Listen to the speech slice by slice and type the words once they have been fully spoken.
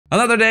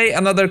Another day,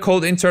 another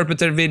code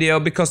interpreter video,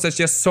 because there's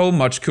just so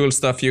much cool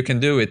stuff you can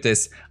do with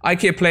this. I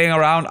keep playing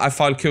around, I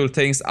find cool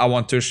things I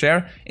want to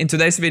share. In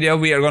today's video,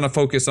 we are going to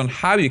focus on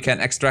how you can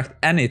extract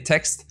any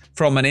text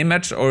from an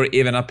image or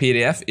even a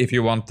PDF if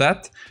you want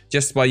that,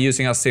 just by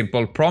using a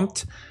simple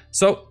prompt.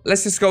 So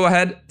let's just go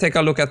ahead, take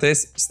a look at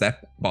this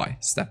step by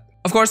step.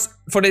 Of course,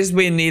 for this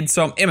we need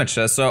some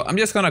images, so I'm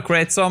just gonna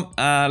create some.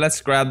 Let's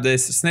grab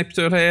this snip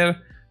tool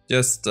here.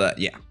 Just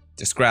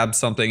grab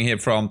something here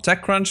from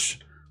TechCrunch.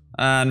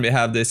 And we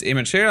have this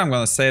image here. I'm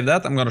gonna save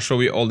that. I'm gonna show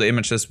you all the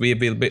images we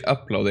will be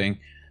uploading.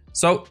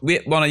 So we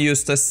wanna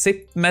use the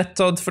zip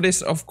method for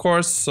this, of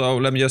course. So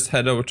let me just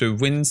head over to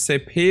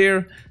WinZip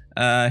here.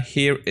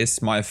 Here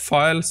is my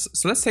files.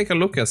 So let's take a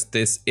look at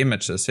these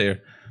images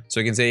here. So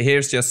you can see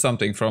here's just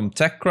something from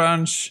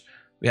TechCrunch.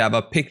 We have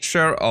a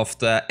picture of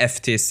the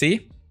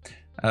FTC.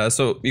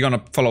 So you're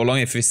gonna follow along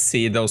if you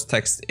see those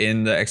texts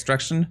in the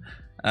extraction.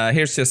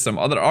 Here's just some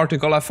other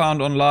article I found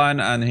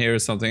online, and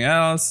here's something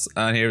else.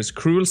 And here's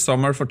cruel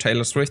summer for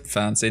Taylor Swift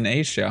fans in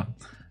Asia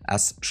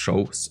as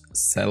shows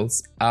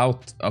sells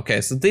out. Okay,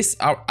 so these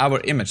are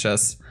our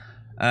images.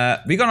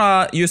 We're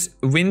gonna use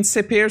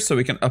WinZip here so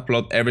we can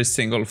upload every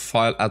single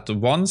file at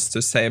once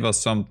to save us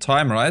some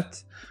time, right?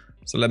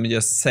 So let me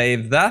just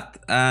save that,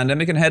 and then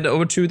we can head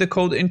over to the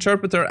code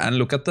interpreter and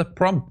look at the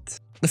prompt.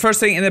 The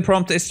first thing in the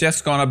prompt is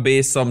just gonna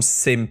be some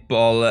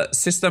simple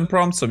system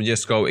prompts. So we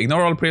just go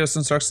ignore all previous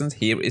instructions.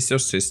 Here is your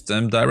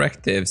system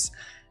directives.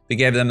 We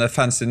gave them the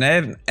fancy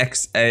name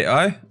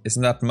XAI.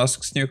 Isn't that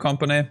Musk's new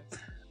company?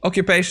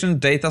 Occupation,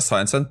 data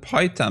science, and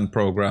Python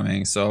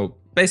programming. So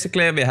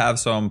basically we have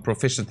some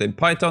proficiency in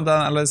Python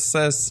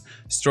analysis,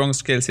 strong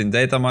skills in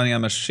data mining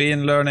and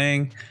machine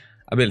learning,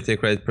 ability to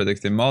create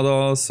predictive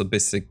models. So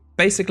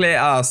basically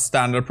a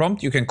standard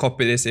prompt. You can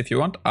copy this if you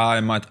want.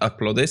 I might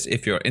upload this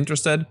if you're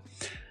interested.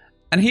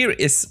 And here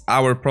is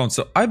our prompt.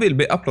 So I will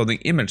be uploading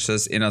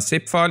images in a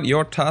zip file.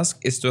 Your task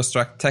is to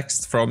extract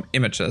text from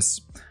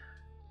images.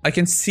 I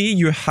can see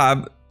you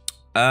have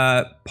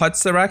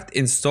PyTorch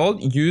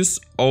installed. Use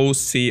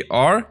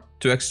OCR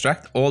to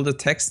extract all the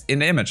text in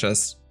the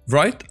images.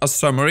 Write a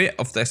summary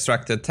of the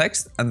extracted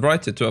text and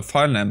write it to a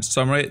file name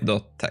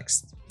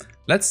summary.txt.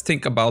 Let's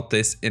think about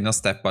this in a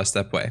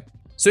step-by-step way.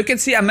 So you can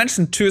see I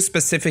mentioned two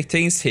specific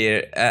things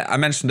here. I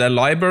mentioned the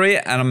library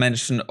and I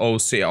mentioned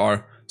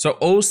OCR. So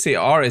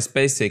OCR is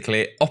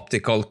basically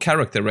optical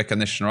character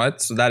recognition, right?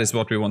 So that is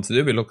what we want to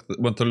do. We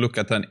want to look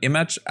at an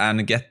image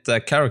and get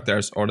the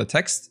characters or the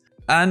text.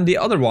 And the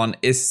other one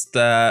is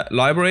the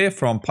library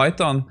from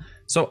Python.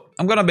 So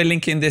I'm gonna be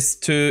linking this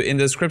in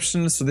the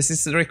description. So this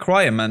is the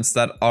requirements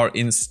that are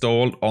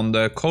installed on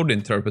the code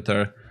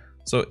interpreter.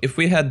 So if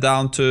we head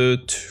down to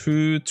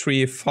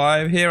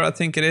 235 here, I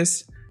think it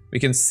is, we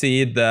can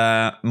see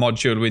the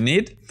module we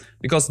need,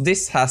 because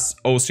this has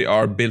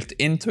OCR built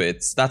into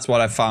it. That's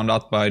what I found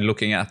out by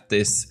looking at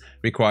this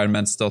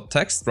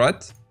requirements.txt,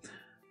 right?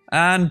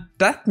 And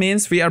that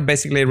means we are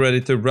basically ready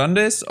to run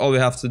this. All we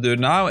have to do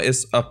now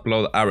is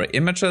upload our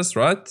images,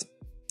 right?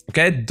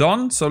 Okay,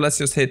 done. So let's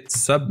just hit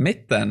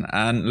submit then,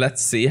 and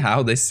let's see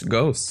how this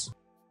goes.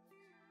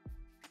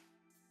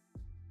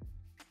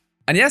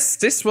 And yes,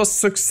 this was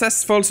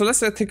successful. So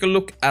let's take a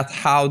look at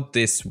how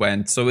this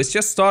went. So it's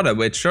just started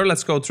with, sure,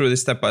 let's go through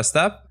this step by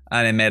step.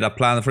 And it made a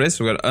plan for this.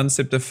 We're gonna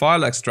unzip the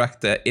file,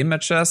 extract the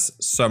images,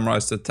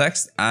 summarize the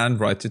text, and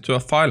write it to a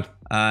file.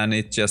 And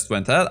it just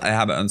went ahead. I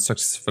have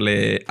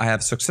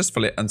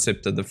successfully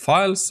unzipped the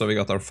files. So we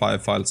got our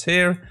 5 files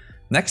here.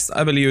 Next,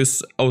 I will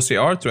use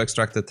OCR to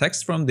extract the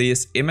text from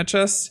these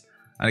images.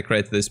 And I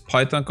created this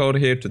Python code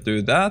here to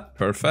do that.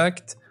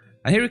 Perfect.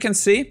 And here you can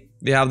see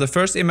we have the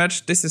first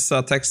image. This is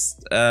a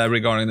text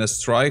regarding the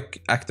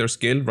strike, Actors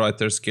Guild,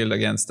 Writers Guild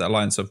against the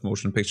Alliance of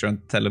Motion Picture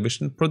and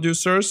Television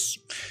Producers.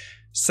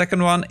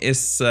 Second one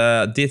is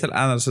detailed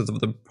analysis of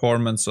the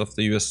performance of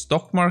the US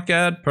stock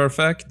market.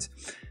 Perfect.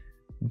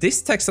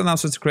 This text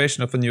announces the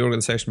creation of a new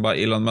organization by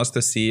Elon Musk, the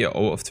CEO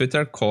of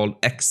Twitter, called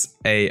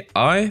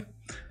XAI.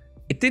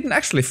 It didn't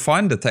actually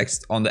find the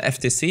text on the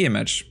FTC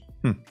image.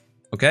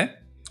 Okay.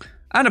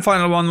 And the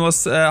final one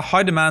was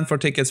high demand for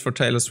tickets for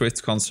Taylor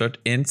Swift's concert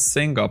in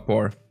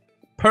Singapore.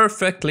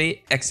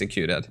 Perfectly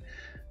executed.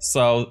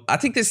 So I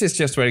think this is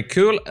just very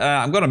cool.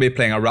 I'm going to be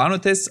playing around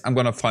with this. I'm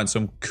going to find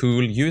some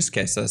cool use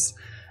cases.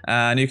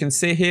 And you can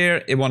see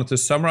here, it wanted to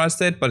summarize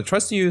it, but it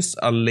tries to use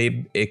a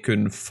lib it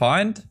couldn't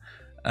find.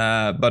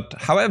 But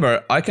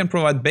however, I can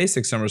provide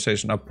basic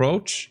summarization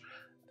approach.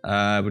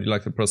 Would you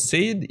like to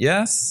proceed?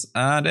 Yes.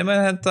 And then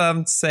I had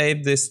to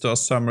save this to a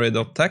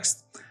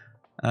summary.txt.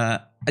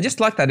 I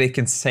just like that it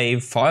can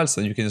save files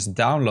and you can just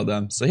download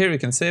them. So here you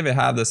can see we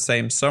have the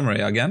same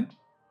summary again.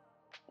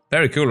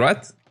 Very cool,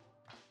 right?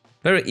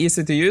 Very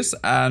easy to use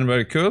and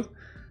very cool.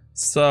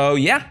 So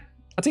yeah,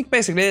 I think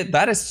basically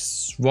that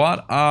is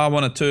what I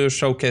wanted to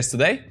showcase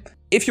today.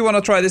 If you want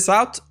to try this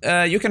out,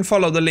 you can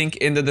follow the link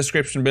in the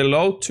description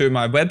below to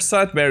my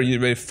website, where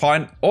you will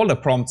find all the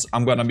prompts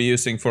I'm going to be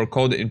using for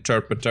Code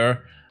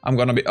Interpreter. I'm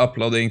going to be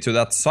uploading to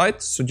that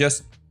site. So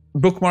just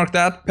bookmark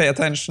that, pay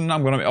attention.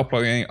 I'm going to be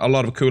uploading a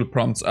lot of cool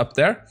prompts up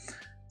there.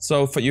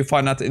 So you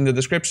find that in the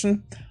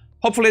description.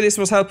 Hopefully this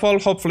was helpful.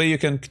 Hopefully you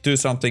can do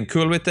something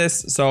cool with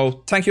this.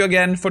 So thank you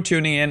again for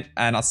tuning in,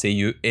 and I'll see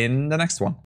you in the next one.